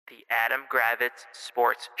Adam Gravitz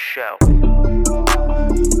Sports Show.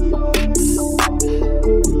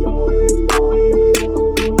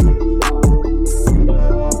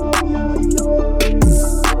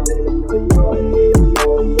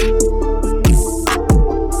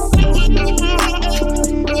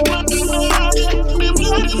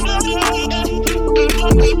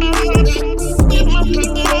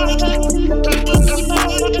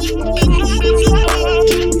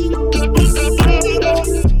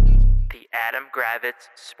 Adam Gravitz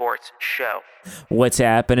Sports Show. What's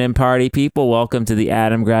happening, party people? Welcome to the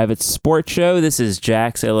Adam Gravitz Sports Show. This is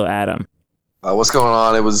Jax. Hello, Adam. What's going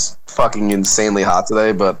on? It was fucking insanely hot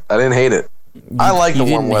today, but I didn't hate it. I like the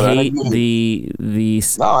warm weather. You didn't hate the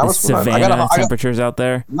Savannah temperatures out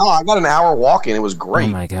there? No, I got an hour walking. It was great.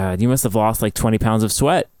 Oh my God. You must have lost like 20 pounds of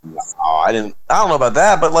sweat. I don't know about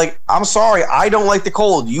that, but like, I'm sorry. I don't like the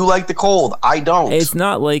cold. You like the cold. I don't. It's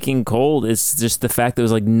not liking cold. It's just the fact that it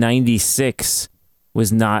was like 96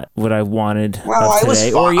 was not what I wanted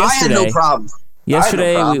today or yesterday. I had no problem.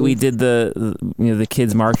 Yesterday we did the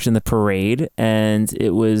kids marched in the parade, and it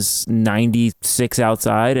was 96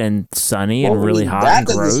 outside and sunny and really hot and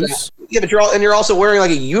gross. Yeah, but you're also wearing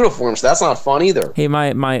like a uniform, so that's not fun either. Hey,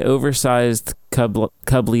 my oversized Cub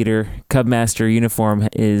master uniform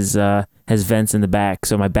has vents in the back,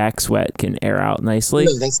 so my back sweat can air out nicely.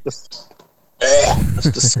 That's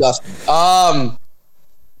disgusting.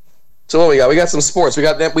 So what we got? We got some sports. We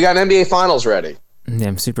got NBA Finals ready. Yeah,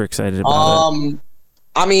 I'm super excited about it.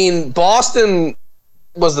 I mean, Boston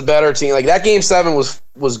was the better team. Like, that game 7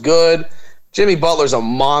 was good. Jimmy Butler's a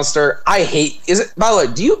monster. By the way,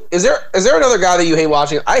 is there another guy that you hate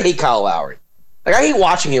watching? I hate Kyle Lowry. Like, I hate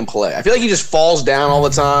watching him play. I feel like he just falls down all the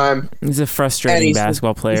time. He's a frustrating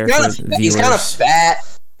basketball player. He's kind of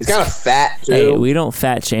fat. He's kind of fat too. Hey, we don't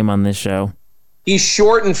fat shame on this show. He's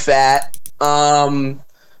short and fat.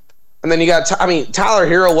 And then you got, Tyler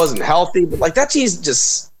Hero wasn't healthy, but like that team's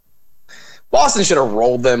just, Boston should have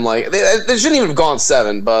rolled them. Like they shouldn't even have gone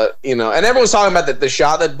 7, but and everyone's talking about the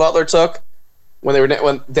shot that Butler took when they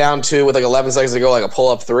went down 2 with like 11 seconds to go, like a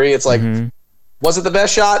pull-up 3. It's like, was it the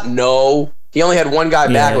best shot? No. He only had one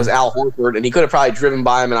guy back. It was Al Horford, and he could have probably driven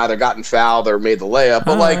by him and either gotten fouled or made the layup.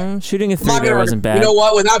 But shooting a 3 there wasn't bad. You know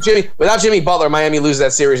what? Without Jimmy Butler, Miami loses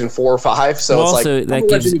that series in 4 or 5. So it's like,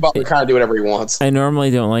 let Jimmy Butler kind of do whatever he wants. I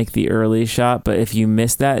normally don't like the early shot, but if you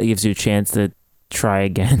miss that, it gives you a chance to try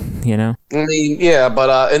again. I mean, yeah,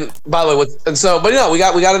 but and by the way, we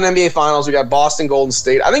got an NBA Finals. We got Boston, Golden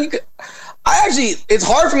State. I think. It's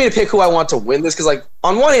hard for me to pick who I want to win this because, like,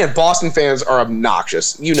 on one hand, Boston fans are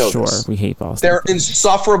obnoxious. This. Sure, we hate Boston. They're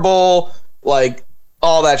insufferable, like,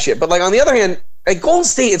 all that shit. But, like, on the other hand, at Golden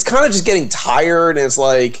State, it's kind of just getting tired, and it's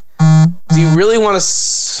like, do you really want to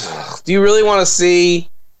see,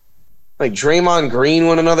 like, Draymond Green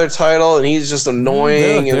win another title, and he's just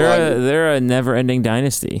annoying? They're a never-ending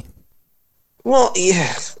dynasty. Well,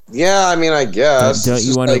 yeah. I mean, I guess. Don't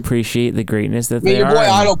you want to appreciate the greatness that they are? Your boy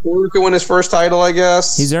Otto Porter could win his first title, I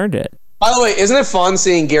guess. He's earned it. By the way, isn't it fun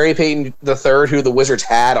seeing Gary Payton III, who the Wizards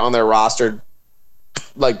had on their roster,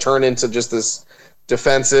 like turn into just this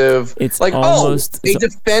defensive? It's like almost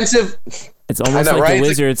defensive. It's almost like the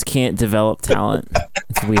Wizards can't develop talent.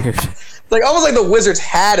 It's weird. Like almost like the Wizards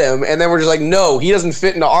had him, and then we're just like, no, he doesn't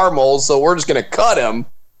fit into our mold, so we're just gonna cut him.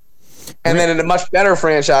 And then in a much better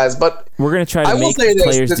franchise, but we're going to try to make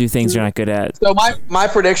players do things they're not good at. So my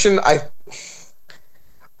prediction, I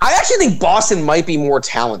actually think Boston might be more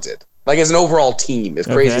talented, like as an overall team, as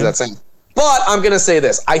crazy as that sounds. But I'm going to say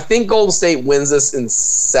this. I think Golden State wins this in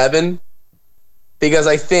 7 because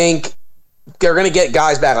I think they're going to get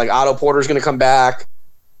guys back. Like Otto Porter's going to come back.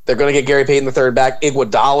 They're going to get Gary Payton III back.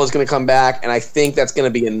 Iguodala's going to come back. And I think that's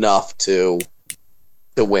going to be enough to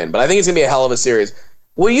win. But I think it's going to be a hell of a series.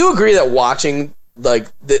 Will you agree that watching like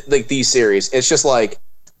these series, it's just like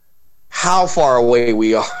how far away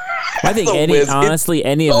we are? I think any of the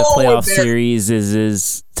playoff series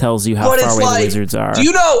is tells you how far away the Wizards are. Do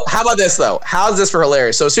you know? How about this though? How's this for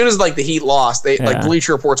hilarious? So as soon as like the Heat lost, like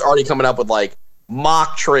Bleacher Report's already coming up with like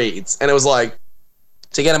mock trades, and it was like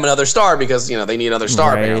to get him another star because they need another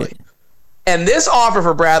star apparently. And this offer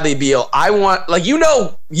for Bradley Beal, I want, like, you and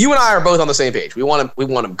I are both on the same page. We want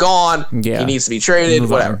him gone. Yeah. He needs to be traded,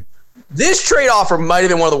 whatever. This trade offer might have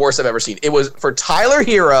been one of the worst I've ever seen. It was for Tyler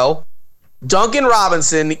Hero, Duncan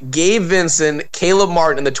Robinson, Gabe Vincent, Caleb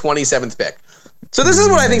Martin, and the 27th pick. So this is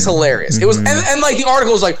what I think is hilarious. It was, and like the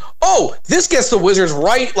article was like, oh, this gets the Wizards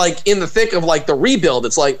right, like in the thick of like the rebuild.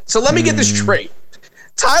 It's like, so let me get this trade.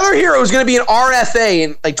 Tyler Hero is going to be an RFA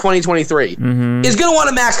in like 2023. Is going to want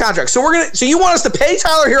a max contract. So you want us to pay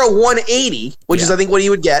Tyler Hero $180, which is I think what he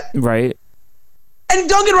would get. Right. And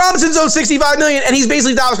Duncan Robinson's owed $65 million, and he's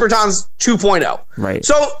basically Davis Bertans 2.0. Right.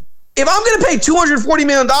 So if I'm going to pay $240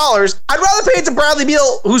 million, I'd rather pay it to Bradley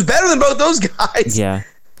Beal, who's better than both those guys. Yeah.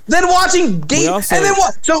 Then watching Gabe, and then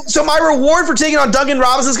what? So my reward for taking on Duncan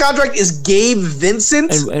Robinson's contract is Gabe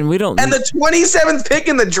Vincent, and we don't, and the 27th pick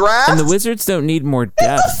in the draft. And the Wizards don't need more depth.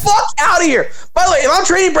 Get the fuck out of here! By the way, if I'm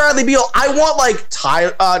trading Bradley Beal, I want like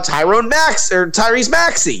Tyrone Max or Tyrese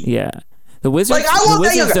Maxey. Yeah, the Wizards. The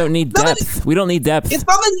Wizards don't need depth. We don't need depth. It's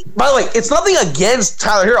nothing. By the way, it's nothing against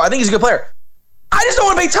Tyler Hero. I think he's a good player. I just don't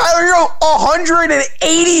want to pay Tyler Hero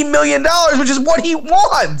 $180 million, which is what he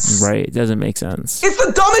wants. Right. It doesn't make sense. It's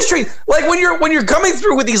the dumbest trade. Like when you're coming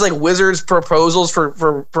through with these like Wizards proposals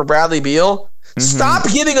for Bradley Beal, stop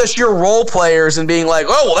giving us your role players and being like,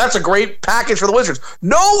 oh, well, that's a great package for the Wizards.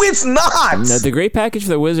 No, it's not. No, the great package for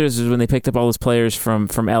the Wizards is when they picked up all those players from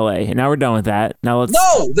LA. And now we're done with that. Now let's.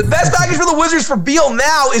 No, the best package for the Wizards for Beal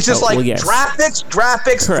now is just draft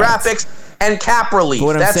picks, and cap relief. But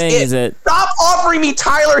what I'm saying is that stop offering me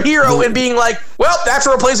Tyler Hero and being like, well, that's a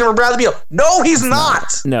replacement for Bradley Beal. No, he's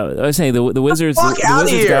not. No, I was saying the Wizards. The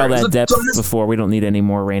Wizards got all that depth before. We don't need any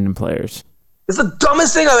more random players. It's the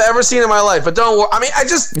dumbest thing I've ever seen in my life. But don't worry. I mean,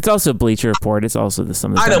 It's also Bleacher Report. It's also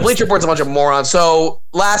some of the. I know Bleacher Report's a bunch of morons. So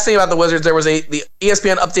last thing about the Wizards, there was the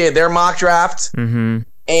ESPN updated their mock draft, and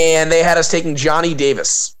they had us taking Johnny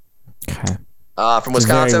Davis, from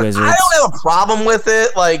Wisconsin. I don't have a problem with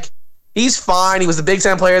it. Like. He's fine. He was the Big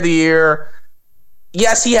Ten Player of the Year.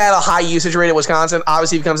 Yes, he had a high usage rate at Wisconsin.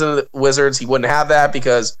 Obviously, if he comes into the Wizards, he wouldn't have that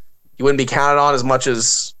because he wouldn't be counted on as much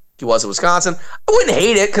as he was at Wisconsin. I wouldn't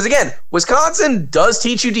hate it because, again, Wisconsin does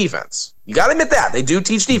teach you defense. You got to admit that. They do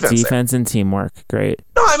teach defense. Defense and teamwork. Great.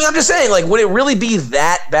 No, I mean, I'm just saying, like, would it really be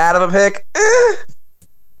that bad of a pick?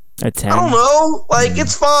 A 10? I don't know. Like,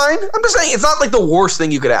 it's fine. I'm just saying, it's not like the worst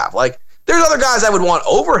thing you could have. Like, there's other guys I would want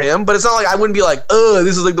over him, but it's not like I wouldn't be like, oh,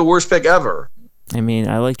 this is like the worst pick ever. I mean,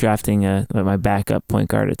 I like drafting my backup point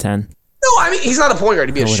guard at 10. No, I mean, he's not a point guard.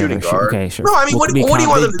 He'd be a shooting guard. Okay, sure. No, I mean, what do you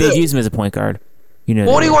want them to do? They'd use him as a point guard.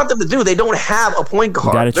 What do you want them to do? They don't have a point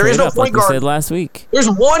guard. There is no point guard. Like we said last week. There's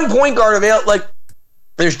one point guard available. Like,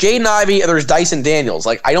 there's Jaden Ivey and there's Dyson Daniels.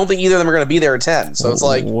 Like, I don't think either of them are going to be there at 10. So it's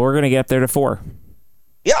like. We're going to get up there to 4.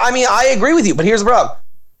 Yeah, I mean, I agree with you, but here's the problem.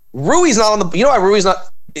 Rui's not on the. You know why Rui's not.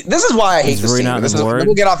 This is why I hate this team.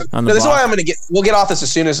 We'll get off it. This is why we'll get off this as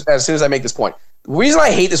soon as I make this point. The reason I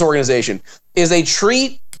hate this organization is they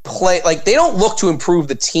treat like they don't look to improve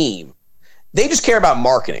the team. They just care about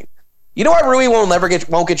marketing. You know why Rui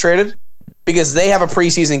won't get traded? Because they have a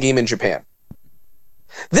preseason game in Japan.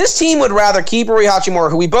 This team would rather keep Rui Hachimura,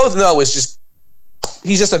 who we both know is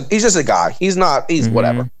he's just a guy. He's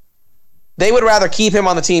whatever. They would rather keep him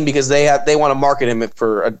on the team because they want to market him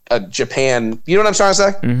for a Japan. You know what I'm trying to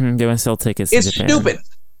say? They want to sell tickets. It's stupid.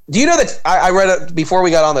 Do you know that I read it before we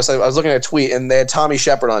got on this? I was looking at a tweet and they had Tommy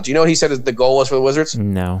Shepard on it. Do you know what he said the goal was for the Wizards?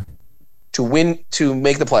 No. To make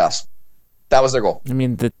the playoffs. That was their goal. I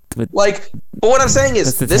mean, but what I'm saying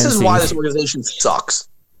is this is why this organization sucks.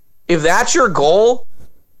 If that's your goal,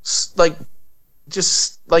 why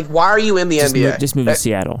are you in the NBA? Just move to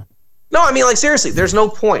Seattle. No, I mean, like, seriously, there's no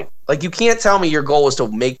point. Like, you can't tell me your goal is to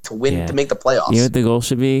make the playoffs. You know what the goal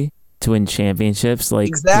should be? To win championships, like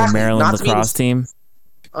your Maryland lacrosse team.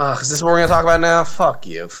 Is this what we're going to talk about now? Fuck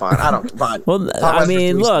you. Fine. I don't. Fine. Well, I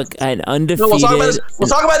mean, look, an undefeated. No, we'll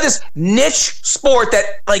talk about this niche sport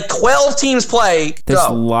that like 12 teams play. There's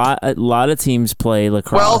a lot of teams play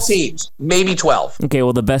lacrosse. 12 teams, maybe 12. Okay,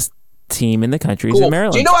 well, the best team in the country is in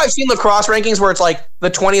Maryland. Do you know I've seen lacrosse rankings where it's like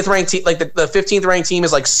the 20th ranked team, like the 15th ranked team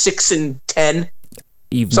is like 6-10.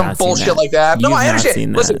 You've some not bullshit seen that. like that. No, You've I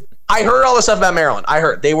understand. Listen, I heard all this stuff about Maryland. I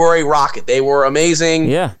heard they were a rocket. They were amazing.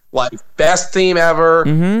 Yeah, like best team ever.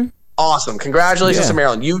 Mm-hmm. Awesome. Congratulations to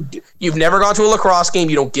Maryland. You've never gone to a lacrosse game.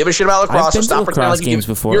 You don't give a shit about lacrosse. I've been to lacrosse games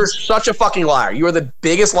before. You're such a fucking liar. You are the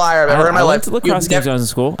biggest liar I've ever heard in my life. I went to lacrosse games when I was in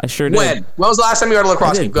school. I sure did. When was the last time you were at a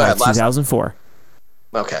lacrosse game? Go ahead. 2004.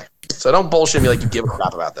 Okay. So don't bullshit me like you give a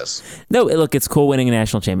crap about this. No, look, it's cool winning a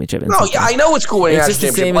national championship. No, yeah, I know it's cool winning a national championship.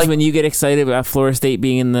 It's just the same as when you get excited about Florida State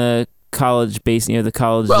being in the college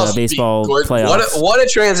baseball playoffs. What a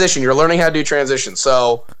transition. You're learning how to do transition.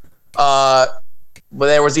 So, but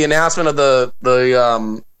there was the announcement of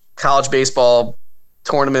the college baseball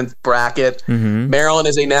tournament bracket. Mm-hmm. Maryland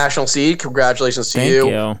is a national seed. Congratulations to you.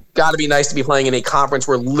 Thank you. Got to be nice to be playing in a conference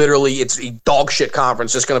where literally it's a dog shit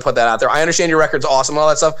conference. Just going to put that out there. I understand your record's awesome and all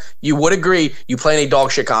that stuff. You would agree you play in a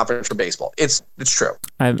dog shit conference for baseball. It's true.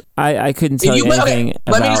 I couldn't tell you anything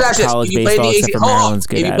about college baseball except for Maryland's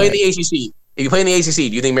good at it. If you play in the ACC,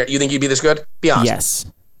 do you think you'd be this good? Be honest. Yes.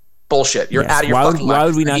 Bullshit. You're out of your fucking mind. Why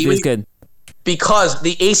would we not be as good? because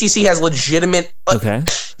the ACC has legitimate. Okay.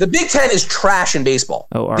 The Big Ten is trash in baseball.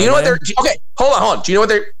 Oh, do you know what they're? Okay, hold on. Do you know what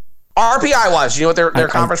their RPI was? Do you know what their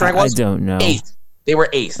conference rank was? I don't know. 8th. They were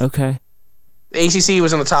 8th. Okay. The ACC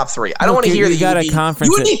was in the top 3. I don't want to hear that you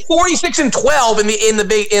would be 46-12 in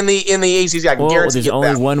the ACC. I can guarantee there's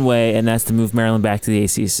only one way, and that's to move Maryland back to the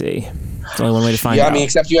ACC. There's only one way to find out. Yeah, I mean,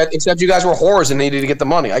 except you guys were whores and needed to get the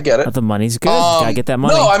money. I get it. But the money's good. Gotta get that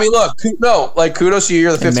money. No, I mean, look, kudos to you.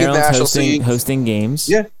 You're the 15th national seed. Hosting games.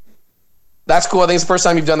 Yeah, that's cool. I think it's the first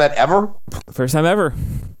time you've done that ever. First time ever.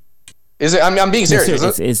 Is it? I'm being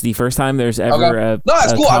serious. It's the first time there's ever a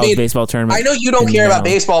college baseball tournament. I know you don't care about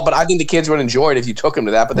baseball, but I think the kids would enjoy it if you took them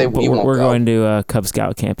to that. But you won't. We're going to Cub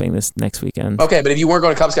Scout camping this next weekend. Okay, but if you weren't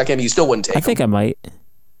going to Cub Scout camping, you still wouldn't take them. I think I might.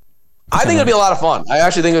 I think it'd be a lot of fun. I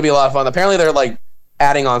actually think it'd be a lot of fun. Apparently, they're like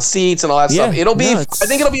adding on seats and all that stuff. It'll be. I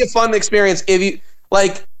think it'll be a fun experience if you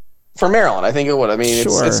like for Maryland. I think it would. I mean,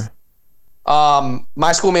 it's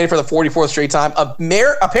my school made it for the 44th straight time.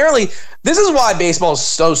 Apparently, this is why baseball is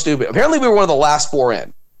so stupid. Apparently, we were one of the last 4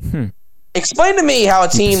 in. Explain to me how a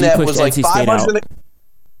team that was like 500.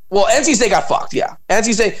 Well, NC State got fucked. Yeah,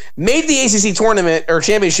 NC State made the ACC tournament or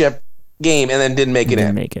championship game and then didn't make it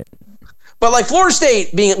in. But like Florida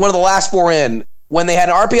State being one of the last 4 in, when they had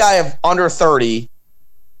an RPI of under 30,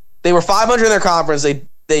 they were 500 in their conference.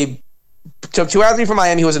 They took 2 out of 3 from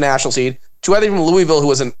Miami, who was a national seed. 2 out of 3 from Louisville, who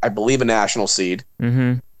was, I believe, a national seed.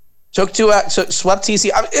 Mm-hmm. Took 2 out, swept TC.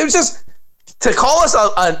 I mean, it was just, to call us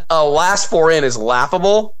a last 4 in is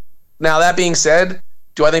laughable. Now, that being said,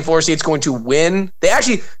 do I think Florida State's going to win? They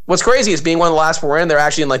actually, what's crazy is being one of the last 4 in, they're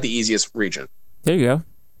actually in like the easiest region. There you go.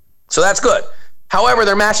 So that's good. However,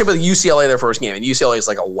 they're matched up with UCLA their first game, and UCLA is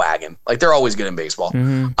like a wagon. Like, they're always good in baseball.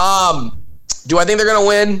 Mm-hmm. Do I think they're going to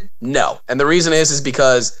win? No. And the reason is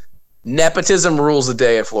because nepotism rules the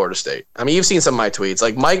day at Florida State. I mean, you've seen some of my tweets.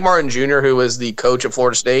 Like Mike Martin Jr., who was the coach at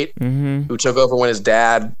Florida State, who took over when his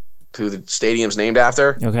dad, who the stadium's named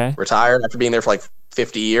after, retired after being there for like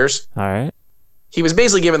 50 years. All right. He was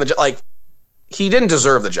basically given the job. Like, he didn't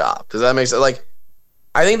deserve the job. Does that make sense? Like,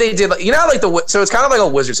 I think they did. Like, you know, like so it's kind of like a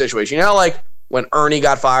Wizard situation. You know, like when Ernie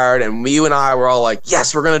got fired and you and I were all like,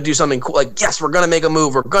 yes, we're going to do something cool. Like, yes, we're going to make a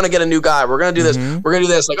move. We're going to get a new guy. We're going to do this. We're going to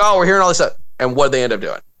do this. Like, oh, we're hearing all this stuff. And what did they end up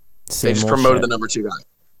doing? They just promoted the number 2 guy.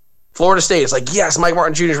 Florida State is like, yes, Mike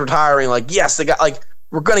Martin Jr. is retiring. Like, yes, they got like,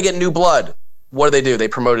 we're going to get new blood. What do? They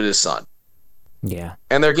promoted his son. Yeah.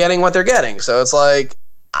 And they're getting what they're getting. So it's like,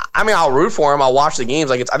 I mean, I'll root for him. I'll watch the games.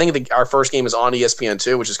 Like, I think our first game is on ESPN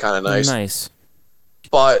too, which is kind of nice. Nice.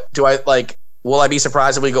 But will I be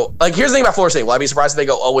surprised if we go, like, here's the thing about Florida State. Will I be surprised if they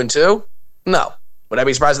go 0-2? No. Would I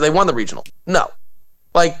be surprised if they won the regional? No.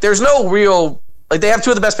 Like, there's no real, like, they have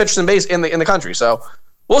 2 of the best pitchers in the country. So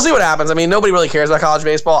we'll see what happens. I mean, nobody really cares about college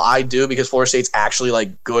baseball. I do, because Florida State's actually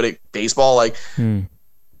like good at baseball. Like,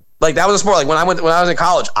 like that was a sport. Like when I was in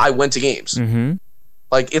college, I went to games. Mm-hmm.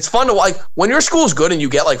 Like, it's fun to, like, when your school's good and you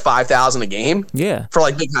get like 5,000 a game. Yeah. For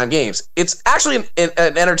like big time games, it's actually an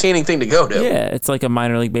entertaining thing to go to. Yeah, it's like a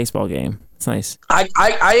minor league baseball game. It's nice.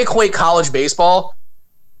 I equate college baseball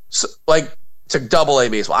like to AA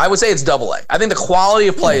baseball. I would say it's AA. I think the quality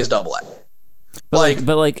of play is AA.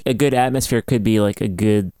 But like a good atmosphere could be like a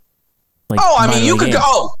good. Like, I mean, you could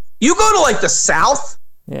go. You go to like the South.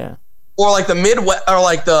 Yeah. Or like the Midwest, or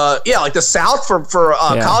like the South for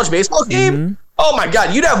a college baseball game. Mm-hmm. Oh my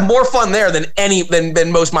God, you'd have more fun there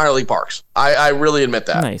than most minor league parks. I really admit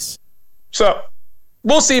that. Nice. So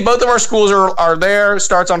we'll see. Both of our schools are there.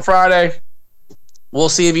 Starts on Friday. We'll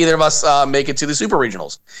see if either of us make it to the super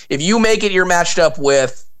regionals. If you make it, you're matched up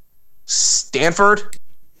with Stanford.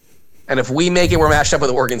 And if we make it, we're matched up with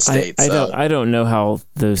Oregon State. I don't know how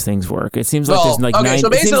those things work. It seems like there's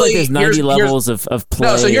like 90 levels of play.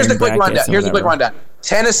 No, so here's the quick rundown. Here's the quick rundown.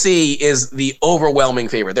 Tennessee is the overwhelming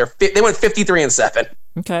favorite. They went 53-7.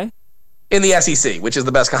 Okay. In the SEC, which is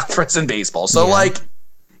the best conference in baseball. So there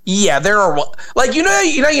are like you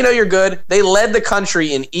know you're good. They led the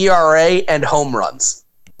country in ERA and home runs.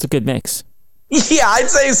 It's a good mix. Yeah, I'd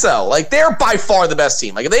say so. Like, they're by far the best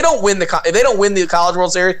team. Like, if they don't win the College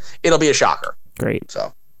World Series, it'll be a shocker. Great.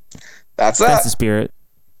 So that's that. That's the spirit.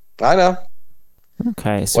 I know.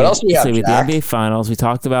 Okay. So what else do we have? So with the NBA Finals, we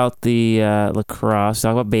talked about the lacrosse. We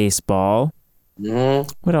talked about baseball. Mm-hmm.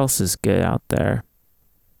 What else is good out there?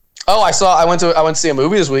 Oh, I went to see a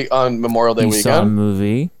movie this week on Memorial Day weekend. You saw a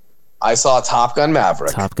movie. I saw Top Gun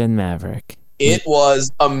Maverick. Top Gun Maverick. It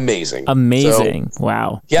was amazing. Amazing. So,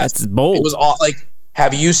 wow. Yes. That's bold. It was all like,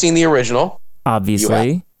 have you seen the original?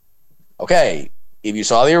 Obviously. Okay. If you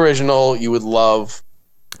saw the original, you would love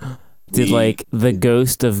Did like the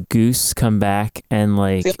ghost of Goose come back and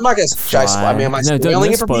like? See, I'm not gonna. Am I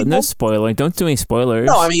spoiling it for people? No spoiling. Don't do any spoilers.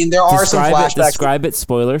 No, I mean there are some flashbacks. Describe it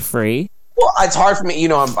spoiler free. Well, it's hard for me.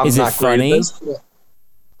 I'm Is not it funny?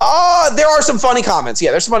 there are some funny comments.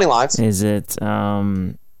 Yeah, there's some funny lines. Is it? I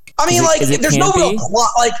mean, there's no real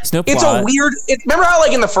plot. Like, it's a weird. Remember how,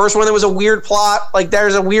 like, in the first one there was a weird plot? Like,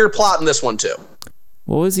 there's a weird plot in this one too.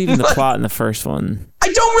 What was even the plot in the first one?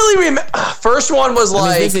 I don't really remember. First one was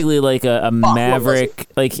like basically like a maverick.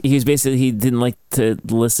 Like he didn't like to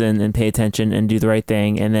listen and pay attention and do the right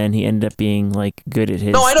thing, and then he ended up being like good at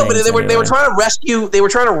his. No, I know, but they were trying to rescue. They were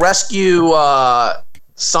trying to rescue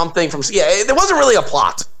something from. Yeah, there wasn't really a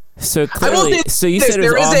plot. So clearly, so you said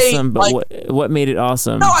it was awesome, but what made it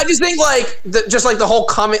awesome? No, I just think like just like the whole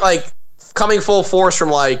coming full force from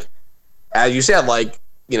like, as you said, like,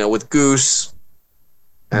 with Goose,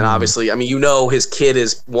 and obviously, I mean, his kid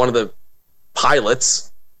is one of the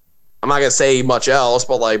pilots. I'm not gonna say much else,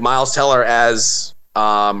 but like Miles Teller as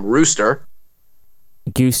Rooster,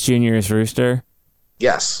 Goose Jr. as Rooster.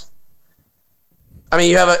 Yes, I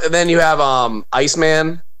mean you have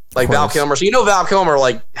Iceman. Like Val Kilmer. So Val Kilmer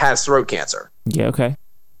like has throat cancer. Yeah, okay.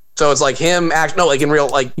 So it's like him in real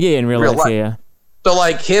life. Yeah. So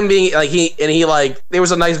like him being like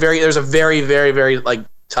there's a very, very, very like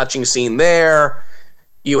touching scene there.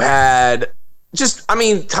 You had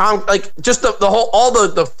Tom, like just the whole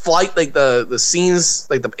the flight, like the scenes,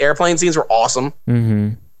 like the airplane scenes were awesome. Mm-hmm.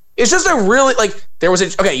 It's just a really like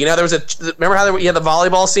remember how you had the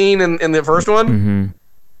volleyball scene in the first one? Mm-hmm.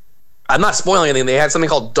 I'm not spoiling anything. They had something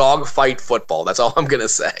called dogfight football. That's all I'm gonna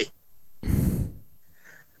say.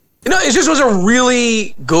 It just was a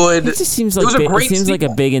really good. It just seems like it seems like a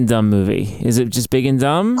Big and Dumb movie. Is it just Big and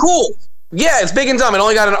Dumb? Cool. Yeah, it's Big and Dumb. It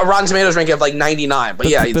only got a Rotten Tomatoes ranking of like 99. But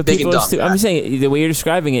yeah, it's Big and Dumb. I'm just saying the way you're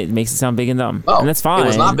describing it makes it sound Big and Dumb, and that's fine. It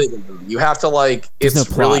was not Big and Dumb. You have to like. It's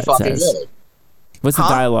really fucking good. What's the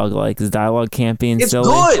dialogue like? Is dialogue campy and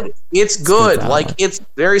silly? It's good. Like it's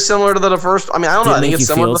very similar to the first. I mean, I don't know. I think it's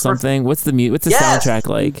similar to the something. What's the soundtrack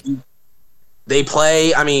like? They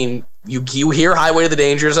play. I mean, you hear "Highway to the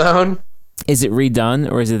Danger Zone." Is it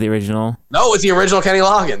redone or is it the original? No, it's the original Kenny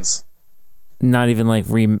Loggins. Not even like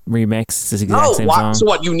remix. It's the exact same song. So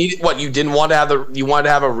what you didn't want to have you wanted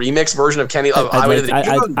to have a remix version of Kenny Highway to the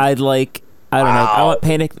Danger Zone? I don't know. I want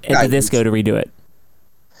Panic at the Disco to redo it.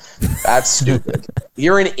 That's stupid.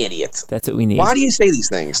 You're an idiot. That's what we need. Why do you say these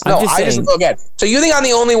things? So you think I'm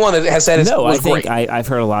the only one that has said it's great? I've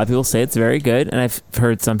heard a lot of people say it's very good, and I've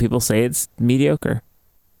heard some people say it's mediocre.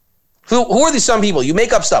 Who are these some people? You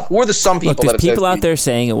make up stuff. Who are the some people? There's people out there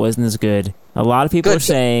saying it wasn't as good. A lot of people are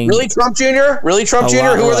saying... Really, Trump Jr.? Really, Trump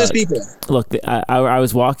Jr.? Who are those people? Look, I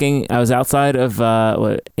was walking... I was outside of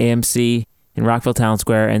AMC in Rockville Town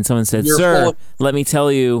Square, and someone said, "Sir, let me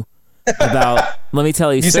tell you about..." Let me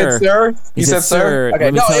tell you, sir. Said, sir? You said, sir?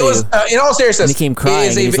 Okay. No, it was... in all seriousness... And he came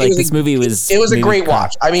crying. He was like, this movie was... It was a great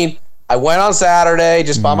watch. I mean, I went on Saturday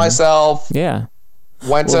just by myself. Yeah.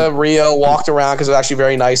 Went to Rio, walked around because it was actually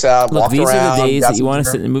very nice out. Look, walked these around, are the days that you want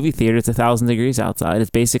to sit in a movie theater. It's 1,000 degrees outside. It's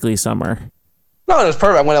basically summer. No, it was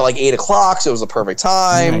perfect. I went at like 8 o'clock, so it was the perfect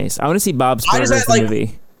time. Nice. I want to see Bob's Burgers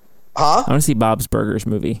movie. Huh? I want to see Bob's Burgers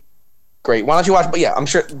movie. Great. Why don't you watch? But yeah, I'm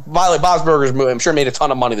sure. By the way, Bob's Burgers movie, I'm sure made a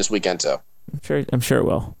ton of money this weekend too. I'm sure it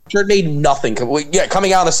will. I'm sure it made nothing. Yeah,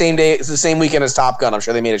 coming out on the same day, it's the same weekend as Top Gun. I'm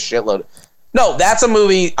sure they made a shitload. No, that's a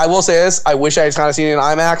movie. I will say this. I wish I had kind of seen it in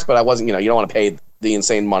IMAX, but I wasn't. You don't want to pay the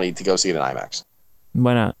insane money to go see it in IMAX.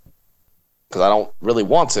 Why not? Because I don't really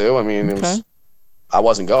want to. I mean, I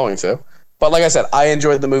wasn't going to. But like I said, I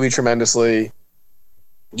enjoyed the movie tremendously.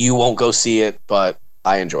 You won't go see it, but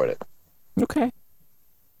I enjoyed it. Okay.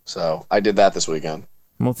 So I did that this weekend.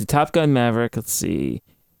 Top Gun Maverick. Let's see.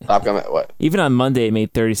 Top Gun, what? Even on Monday, it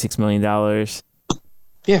made $36 million.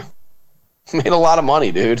 Yeah. Made a lot of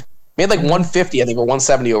money, dude. Made like 150, I think, or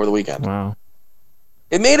 170 over the weekend. Wow.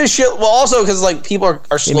 It made a shit. Well, also because like people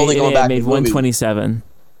are slowly going back. It made 127.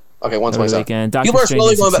 Okay, 127. People are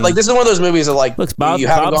slowly going back. Like this is one of those movies that like. Look,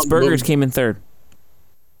 Bob's Burgers came in third.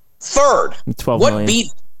 Third. 12 million.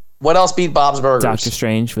 What else beat Bob's Burgers? Doctor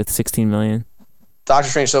Strange with 16 million. Doctor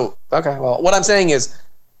Strange. So okay, well, what I'm saying is,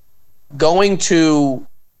 going to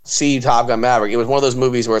see Top Gun Maverick, it was one of those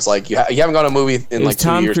movies where it's like you haven't gone to a movie in like 2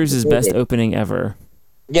 years. Tom Cruise's best opening ever.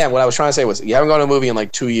 Yeah, what I was trying to say was you haven't gone to a movie in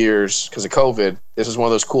like 2 years because of COVID. This is one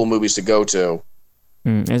of those cool movies to go to.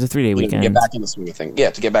 It was a 3-day weekend. To get back in the swing of things.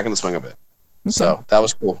 Yeah, to get back in the swing of it. Okay. So that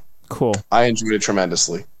was cool. Cool. I enjoyed it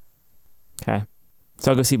tremendously. Okay.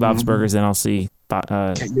 So I'll go see Bob's Burgers, then I'll see...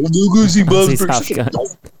 You'll go see Bob's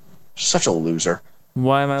Burgers. Such a loser.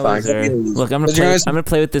 Why am I a Fine, loser? Look, I'm gonna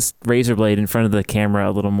play with this razor blade in front of the camera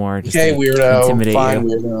a little more. Just okay, to weirdo. Intimidate Fine,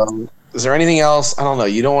 you. Weirdo. Is there anything else? I don't know.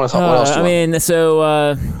 You don't want to talk. What else? I mean, so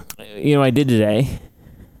I did today.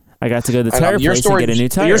 I got to go to the tire place and get a new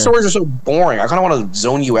tire. Your stories are so boring. I kind of want to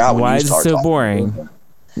zone you out. Why is it so boring?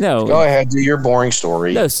 No. Go ahead, do your boring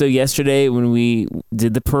story. No, so yesterday when we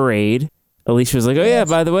did the parade, Alicia was like, "Oh yeah,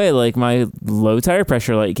 by the way, like my low tire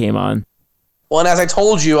pressure light came on." Well, and as I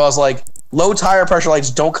told you, I was like, low tire pressure lights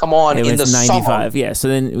don't come on in the 95. Summer. Yeah, so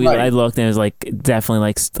then I looked and it was like definitely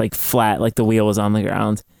like flat, like the wheel was on the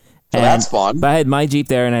ground. So that's fun. But I had my Jeep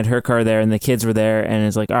there and I had her car there and the kids were there and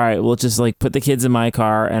it's like, all right, we'll just like put the kids in my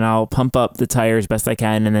car and I'll pump up the tires best I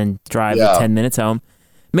can and then drive the 10 minutes home.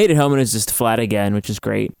 Made it home and it was just flat again, which is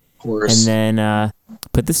great. Of course. And then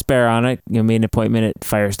put the spare on it. Made an appointment at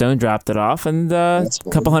Firestone, dropped it off, and a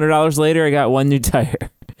couple $100 later, I got one new tire.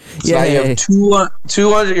 So now you have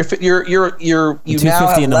 200. You now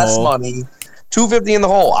have less money. $250 in the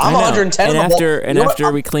hole. I'm 110 in the hole.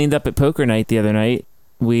 After we cleaned up at poker night the other night,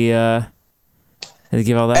 we had to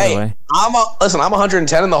give all that away. I'm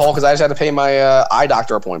 110 in the hole because I just had to pay my eye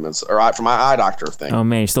doctor appointments or for my eye doctor thing. Oh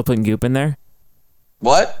man, you're still putting goop in there?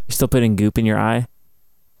 What? You're still putting goop in your eye?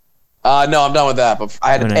 No, I'm done with that. But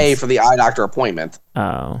I had to pay for the eye doctor appointment.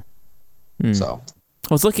 Oh. So.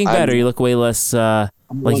 Well, it's looking better. You look way less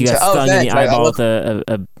like you got stung in the eyeball with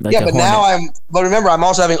but now But remember, I'm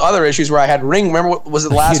also having other issues where I had ring. Remember, was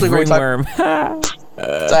it last week? Ringworm. So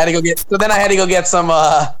I had to go get. So then I had to go get some.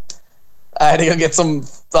 I had to go get some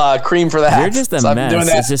cream for that. You're just a mess. Doing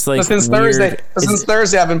that. It's just like since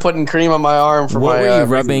Thursday, I've been putting cream on my arm for what my. What were you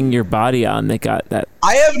rubbing your body on that got that?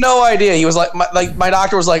 I have no idea. He was like, my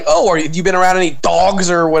doctor was like, "Oh, have you been around any dogs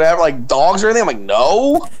or whatever, like dogs or anything?" I'm like,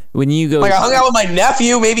 "No." When you go, I hung out with my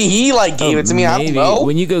nephew. Maybe he gave it to me. I don't know.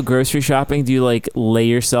 When you go grocery shopping, do you like lay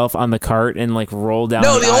yourself on the cart and like roll down?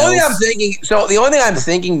 No, the only thing I'm thinking. So the only thing I'm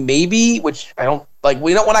thinking, maybe, which I don't like.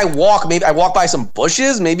 When I walk, maybe I walk by some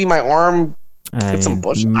bushes. Maybe my arm. Hit some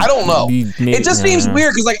bushes. I don't know. It just seems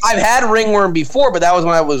weird because I've had ringworm before, but that was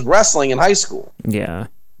when I was wrestling in high school. Yeah.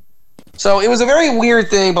 So it was a very weird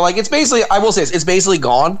thing, but it's basically, I will say it's basically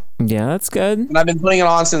gone. Yeah, that's good. And I've been putting it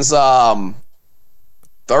on since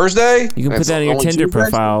Thursday. You can put that in your Tinder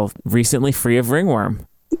profile. Recently free of ringworm.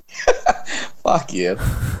 Fuck you.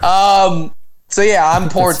 So yeah, I'm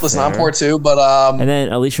poor. Listen, I'm poor too, but And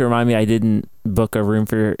then Alicia remind me I didn't book a room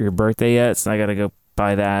for your birthday yet, so I gotta go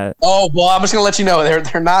buy that. Oh well, I'm just gonna let you know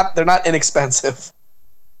they're not inexpensive.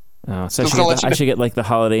 Oh, so I should get like the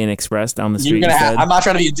Holiday Inn Express down the street. I'm not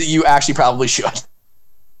trying to be. You actually probably should.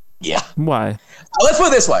 Yeah. Why? Let's put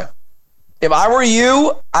it this way. If I were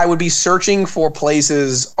you, I would be searching for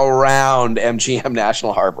places around MGM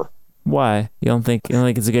National Harbor. Why? You don't think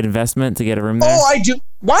it's a good investment to get a room there? Oh, I do.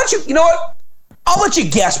 Why don't you? You know what? I'll let you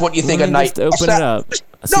guess what you think a night. Open it up.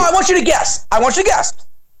 No, I want you to guess. I'm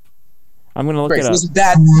gonna look it up. This is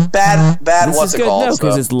bad. This What's is it called? No,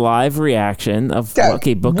 because it's live reaction of book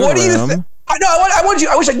a room. What do you think? I want you.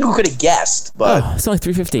 I wish I could have guessed, but it's only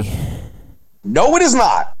 $350. No, it is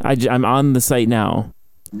not. I'm on the site now.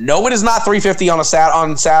 No, it is not $350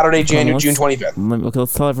 on Saturday, June 25th. Okay,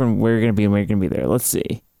 let's tell everyone where you're gonna be and where you're gonna be there. Let's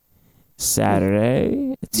see.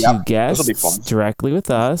 Saturday, two guests directly with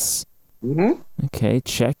us. Mm-hmm. Okay,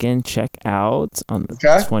 check in, check out on the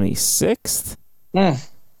 26th.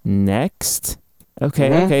 Next.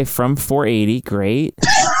 Okay, from 480. Great.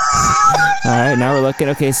 All right, now we're looking.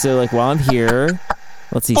 Okay, so while I'm here,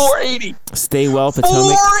 let's see. 480. Stay well,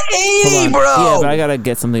 Potomac. 480, bro. Yeah, but I gotta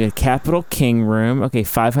get something. A Capital King room. Okay,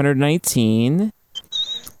 519.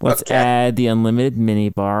 Let's add the unlimited mini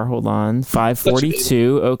bar. Hold on,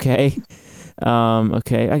 542. Okay.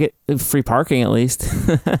 Okay, I get free parking at least.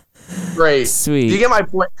 Great. Sweet. Do you get my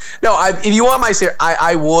point? No, if you want my share,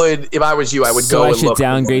 I would. If I was you, I would go. So I should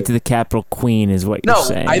downgrade to the Capital Queen, is what you're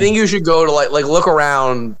saying? No, I think you should go to like look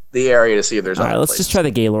around the area to see if there's. All right, let's just try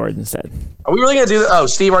the Gaylord instead. Are we really gonna do that? Oh,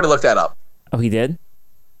 Steve already looked that up. Oh, he did.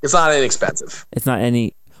 It's not inexpensive. It's not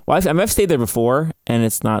any. Well, I've stayed there before, and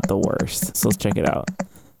it's not the worst. So let's check it out.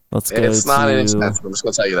 Let's go. It's not inexpensive. I'm just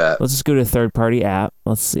gonna tell you that. Let's just go to a third-party app.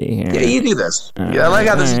 Let's see here. Yeah, you do this. I like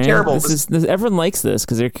how this is terrible. Everyone likes this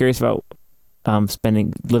because they're curious about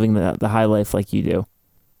living the high life like you do.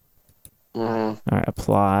 Mm-hmm. All right,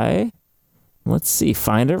 apply. Let's see.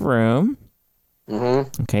 Find a room.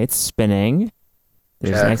 Mm-hmm. Okay, it's spinning.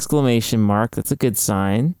 There's an exclamation mark. That's a good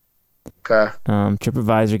sign. Okay.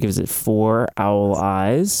 TripAdvisor gives it 4 owl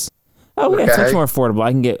eyes. Oh yeah, it's much more affordable.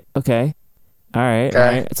 I can get All right.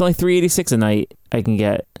 It's only $386 a night. I can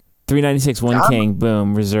get $396 one king.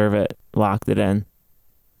 Boom, reserve it, locked it in.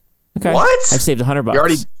 Okay. What? I've saved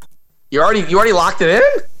 $100. You already locked it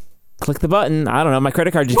in? Click the button. I don't know. My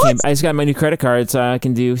credit card just came. I just got my new credit card, so I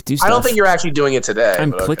can do stuff. I don't think you're actually doing it today.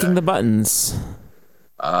 I'm clicking the buttons.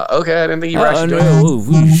 Okay, I didn't think you were actually doing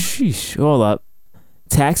it. Sheesh. Hold up.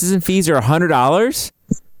 Taxes and fees are $100.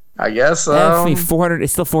 I guess so. $400.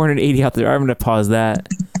 It's still $480 out there. I'm gonna pause that.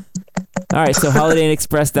 All right, so Holiday Inn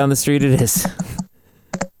Express down the street it is.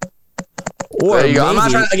 Or there you go. maybe, I'm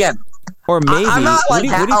not trying to, again. Or maybe. I'm not like.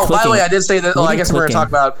 By the way, I did say that. I guess we're gonna talk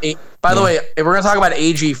about. By the way, if we're gonna talk about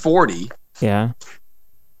AG40. Yeah.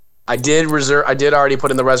 I did already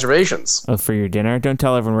put in the reservations. Oh, for your dinner? Don't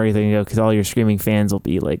tell everyone where you're going to go because all your screaming fans will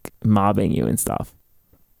be like mobbing you and stuff.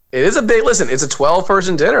 It is a big, listen, it's a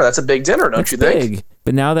 12-person dinner. That's a big dinner, don't you think?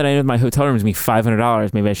 But now that I know my hotel room is going to be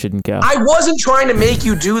 $500, maybe I shouldn't go. I wasn't trying to make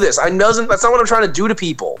you do this. That's not what I'm trying to do to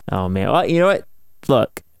people. Oh, man. Well, you know what?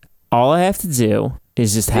 Look, all I have to do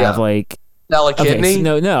is just have Sell a kidney?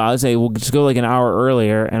 So no. I would say we'll just go like an hour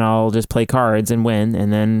earlier and I'll just play cards and win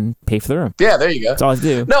and then pay for the room. Yeah, there you go. That's all I have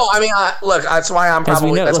to do. No, I mean, look, that's why I'm probably...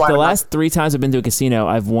 As we know, that's look, why the last 3 times I've been to a casino,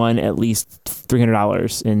 I've won at least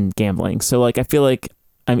 $300 in gambling. So like, I feel like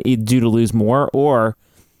I'm due to lose more or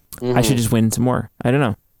I should just win some more. I don't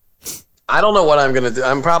know. I don't know what I'm going to do.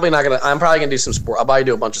 I'm probably going to do some sport. I'll probably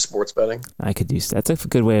do a bunch of sports betting. I could do... That's a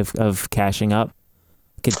good way of cashing up.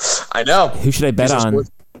 I know. Who should I bet on?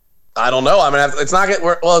 Sports. I don't know. I'm gonna have. It's not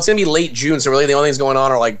gonna. It's gonna be late June, so really the only things going on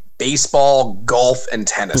are like baseball, golf, and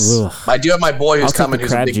tennis. Ugh. I do have my boy who's coming.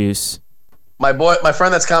 Who's crab juice. My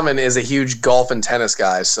friend that's coming is a huge golf and tennis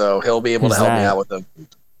guy, so he'll be able to help me out with them.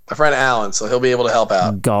 My friend Alan, so he'll be able to help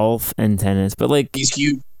out. Golf and tennis, but like he's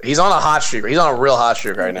huge. He's on a hot streak. He's on a real hot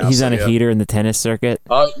streak right now. He's on a heater in the tennis circuit.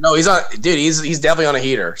 Oh no, he's on. Dude, he's definitely on a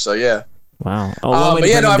heater. So yeah. Wow. But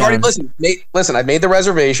yeah, no, I've already listen. I made the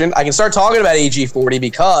reservation. I can start talking about AG40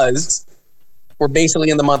 because we're basically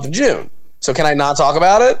in the month of June. So can I not talk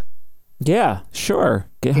about it? Yeah, sure.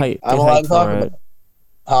 Get hype. I'm allowed to talk about it.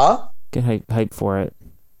 Huh? Get hype for it.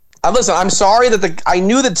 Listen, I'm sorry that I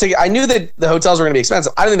knew that the hotels were going to be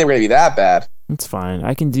expensive. I didn't think they were going to be that bad. It's fine.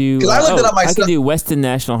 I can do. Because I looked it up myself. I can do Westin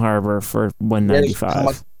National Harbor for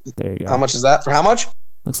 $195. There you go. How much is that? For how much?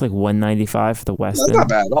 Looks like $195 for the Westin. That's not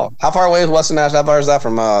bad at all. How far away is Westin National? How far is that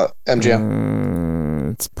from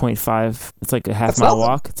MGM? It's 0.5. It's like a half-mile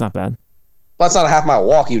walk. It's not bad. Well, that's not a half-mile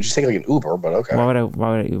walk. You would just take like an Uber, but okay. Why would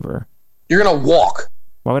I Uber? You're gonna walk.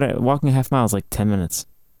 Why would I walking a half mile is like 10 minutes?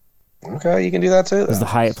 Okay, you can do that too. There's the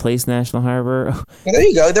Hyatt Place National Harbor. Yeah, there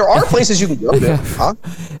you go. There are places you can go to. Huh?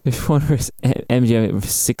 There's one for MGM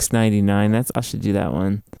 $699. I should do that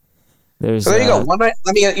one. There's. So there you go.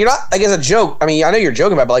 I mean, you're not. I guess a joke. I mean, I know you're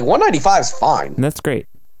joking about, it, but like $195 is fine. That's great.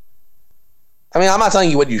 I mean, I'm not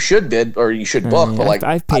telling you what you should bid or you should book, but like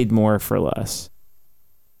I've paid more for less.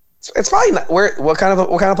 It's fine. What kind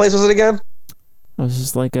of place was it again? It was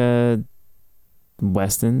just like a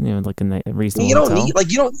Westin, like a reasonable. You don't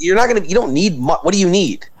hotel. you don't need much. What do you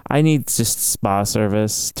need? I need just spa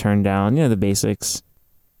service, turn down, the basics.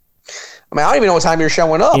 I mean, I don't even know what time you're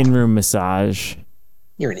showing up. In-room massage.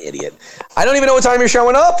 You're an idiot. I don't even know what time you're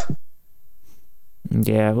showing up.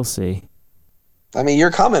 Yeah, we'll see. I mean,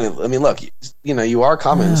 you're coming. I mean, look, you are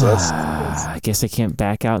coming. So that's. I guess I can't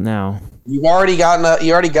back out now. You already got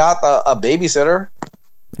a babysitter.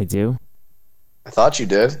 I do. I thought you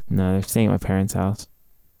did. No, they're staying at my parents' house.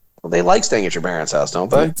 Well, they like staying at your parents' house,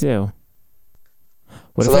 don't they? They do.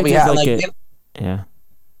 What so if I did yeah.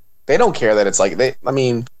 They don't care that it's like they. I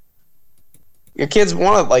mean, your kids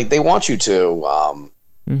want to they want you to.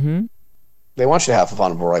 They want you to have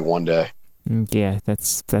fun for like one day. Yeah,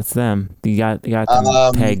 that's them. You got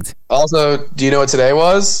them pegged. Also, do you know what today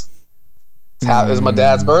was? It was my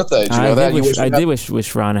dad's birthday. Did you know that? I did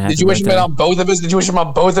wish Ron a happy birthday. Did you wish him on both of his? Did you wish him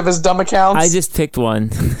on both of his dumb accounts? I just picked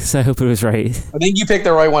one, so I hope it was right. I think you picked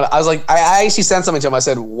the right one. I was like, I actually sent something to him. I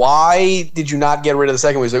said, "Why did you not get rid of the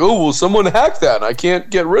second one?" He's like, "Oh, well, someone hacked that. And I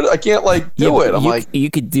can't get rid of. I can't do it." I'm like,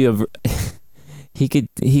 you could do a. He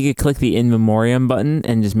could click the in memoriam button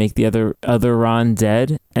and just make the other Ron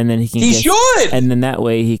dead, and then he can. He should. And then that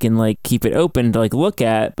way he can keep it open to look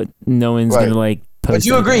at, but no one's gonna post. But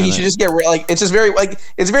you agree he should just get it's just very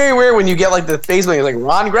it's very weird when you get the Facebook it's like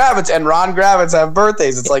Ron Gravitz and Ron Gravitz have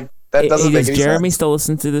birthdays. It's like that doesn't make any sense. Does Jeremy still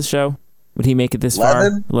listen to this show? Would he make it this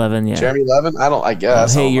far? Levin, yeah. Jeremy Levin? I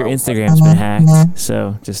guess. Hey, your Instagram's been hacked,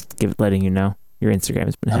 so just letting you know. Your Instagram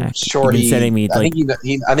has been hacked. Sure, he's been sending me I think he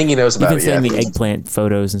knows about it. He's been sending me eggplant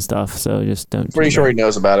photos and stuff, so just don't. Pretty sure he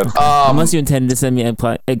knows about it. Unless you intended to send me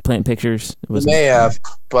eggplant pictures. He may have,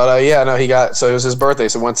 but no, he got. So it was his birthday,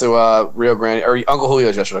 so went to Rio Grande or Uncle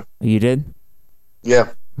Julio's yesterday. You did? Yeah.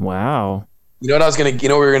 Wow. You know what we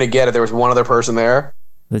were gonna get if there was one other person there?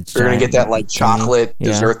 You're going to get that like chocolate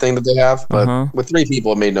dessert thing that they have. But with 3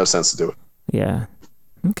 people, it made no sense to do it. Yeah.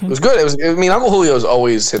 Okay. It was good. Uncle Julio's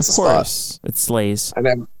always hits the spot. Of course. It slays.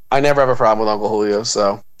 I never have a problem with Uncle Julio,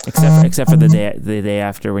 so. Except for the day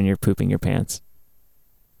after when you're pooping your pants.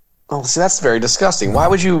 Oh, see, that's very disgusting. Why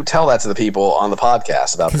would you tell that to the people on the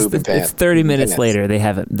podcast about pooping pants? It's 30 minutes later. They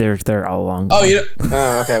haven't. They're all along. Oh,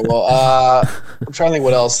 okay. Well, I'm trying to think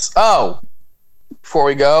what else. Oh, before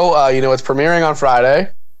we go, it's premiering on Friday.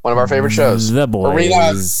 One of our favorite shows, The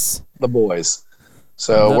Boys. The Boys.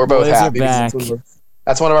 So we're both happy. Back.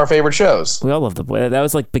 That's one of our favorite shows. We all love The Boys. That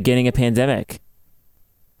was like beginning of pandemic.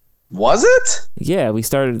 Was it? Yeah, we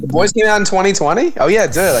started. The Boys came out in 2020? Oh, yeah,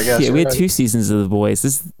 it did, I guess. Yeah, we had 2 seasons of The Boys.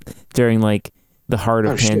 This is during like the heart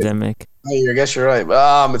of pandemic. Shit. I guess you're right.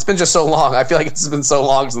 It's been just so long. I feel like it's been so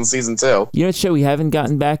long since season 2. You know what show we haven't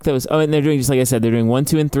gotten back though? And they're doing, just like I said, they're doing 1,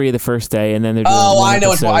 2, and 3 the first day, and then they're doing. Oh, I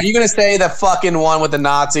know. Are you going to say the fucking one with the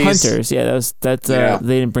Nazis? Hunters. Yeah, that's. They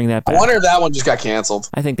didn't bring that back. I wonder if that one just got canceled.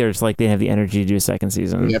 I think there's like they didn't have the energy to do a second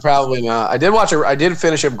season. Yeah, probably not. I did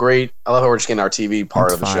finish a great. I love how we're just getting our TV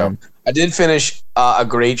part of the show. I did finish a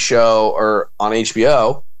great show on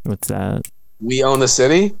HBO. What's that? We Own the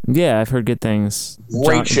City. Yeah, I've heard good things.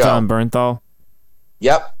 Great show. John Bernthal.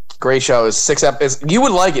 Yep, great show. It's 6 episodes. You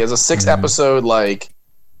would like it. It's a 6 episode like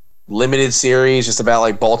limited series just about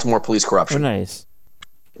like Baltimore police corruption. Oh, nice.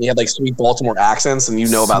 You had like sweet Baltimore accents, and you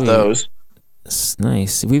know about those. It's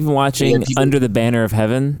nice. We've been watching Under the Banner of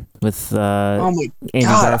Heaven with Andrew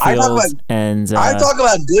Garfield and I talk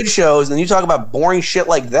about good shows, and you talk about boring shit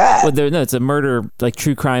like that. Well, it's a murder, like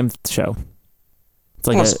true crime show. It's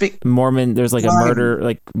like a Mormon. There's like a murder,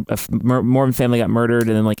 like a Mormon family got murdered,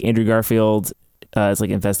 and then like Andrew Garfield is like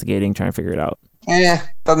investigating, trying to figure it out.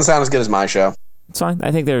 Doesn't sound as good as my show. It's fine.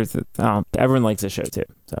 I think everyone likes this show too,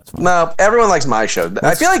 so it's fine. No, everyone likes my show.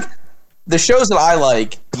 I feel like the shows that I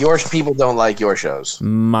like, your people don't like your shows.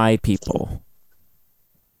 My people.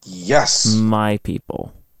 Yes. My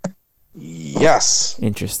people. Yes.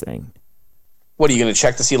 Interesting. What are you going to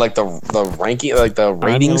check to see like the ranking, like the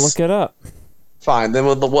ratings? I'm gonna look it up. Fine, then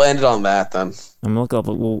we'll end it on that then. I'm gonna look up.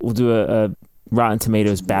 We'll do a Rotten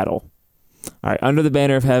Tomatoes battle. All right, Under the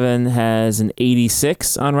Banner of Heaven has an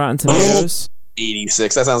 86 on Rotten Tomatoes.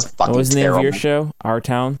 86. That sounds fucking terrible. What was the name of your show? Our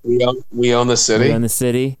Town. We Own the City. We Own the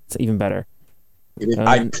City. It's even better.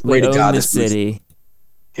 I pray to God this city.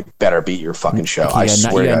 It better beat your fucking show. Okay, I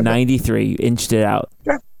swear. You got 93. You inched it out.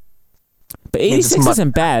 Yeah. But 86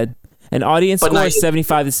 isn't bad. An audience score is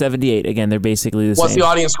 75 to 78. Again, they're basically the same. What's the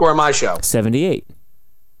audience score of my show? 78.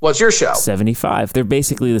 What's your show? 75. They're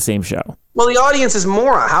basically the same show. Well, the audience is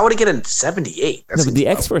moron. How would it get a 78? No, but the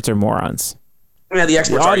experts are morons. Yeah, the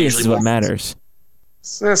experts. The audience is what matters.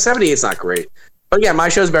 78 is not great. But yeah, my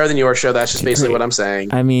show's better than your show. That's just basically what I'm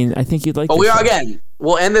saying. I mean, I think you'd like. But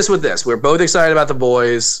we'll end this with this. We're both excited about The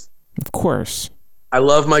Boys. Of course. I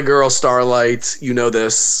love my girl Starlight. You know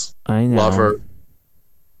this. I know. Love her.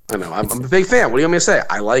 I know. I'm a big fan. What do you want me to say?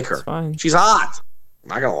 I like her. It's fine. She's hot. I'm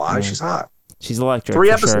not gonna lie. She's hot. She's electric.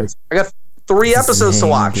 3 episodes. Sure. I got 3 episodes to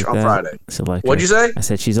watch on Friday. What'd you say? I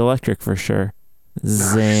said she's electric for sure.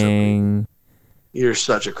 Zing. You're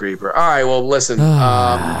such a creeper. All right. Well, listen.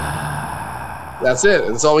 That's it.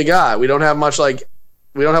 That's all we got. We don't have much else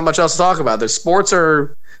to talk about. The sports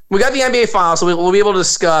are. We got the NBA finals, so we'll be able to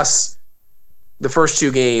discuss the first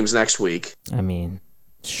 2 games next week. I mean,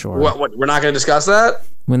 sure. What? We're not going to discuss that?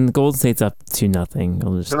 When the Golden State's up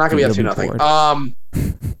 2-0, they're not going to be up 2-0.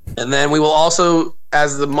 And then we will also,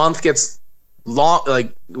 as the month gets long,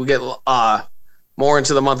 like we get more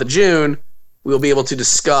into the month of June, we'll be able to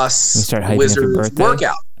discuss Wizards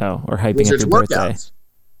workout. Oh, or hyping up your birthday.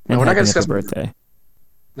 No, we're not going to discuss birthday.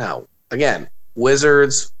 No, again,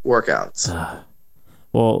 Wizards workouts.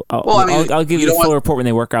 I'll give you the full report when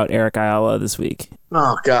they work out Eric Ayala this week.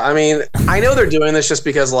 Oh God, I mean, I know they're doing this just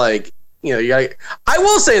because, like, you know, you got. I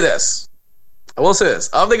will say this. Of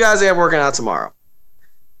the guys they have working out tomorrow,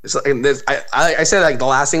 I said like the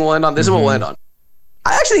last thing we'll end on. This is what we'll end on.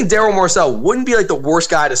 I actually think Daryl Morcell wouldn't be like the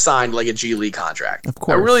worst guy to sign like a G League contract. Of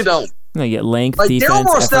course, I really don't. No, you get length, like defense, Daryl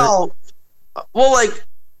Morcell. Effort. Well, like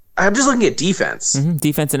I'm just looking at defense. Mm-hmm.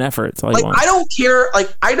 Defense and effort. That's all you want. I don't care.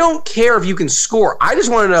 Like I don't care if you can score. I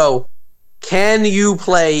just want to know, can you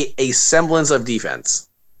play a semblance of defense?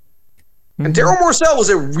 Mm-hmm. And Daryl Morcell was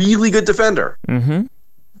a really good defender. Mm-hmm.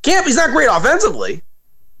 He's not great offensively.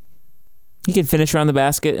 He can finish around the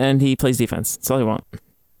basket, and he plays defense. That's all you want.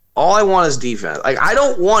 All I want is defense. Like I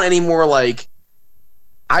don't want any more. Like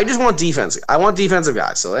I just want defense. I want defensive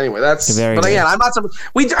guys. So anyway, that's. But again, I'm not. I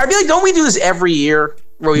feel like don't we do this every year?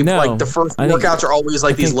 Where we like the first workouts are always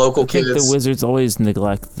like these local kids. The Wizards always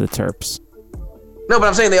neglect the Terps. No, but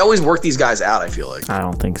I'm saying they always work these guys out, I feel like. I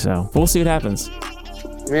don't think so. We'll see what happens.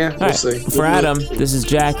 Yeah, we'll see. For Adam, this is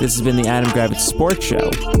Jack. This has been the Adam Gravitz Sports Show.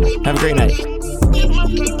 Have a great night.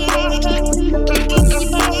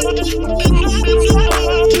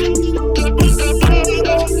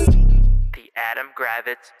 The Adam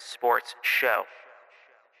Gravitz Sports Show.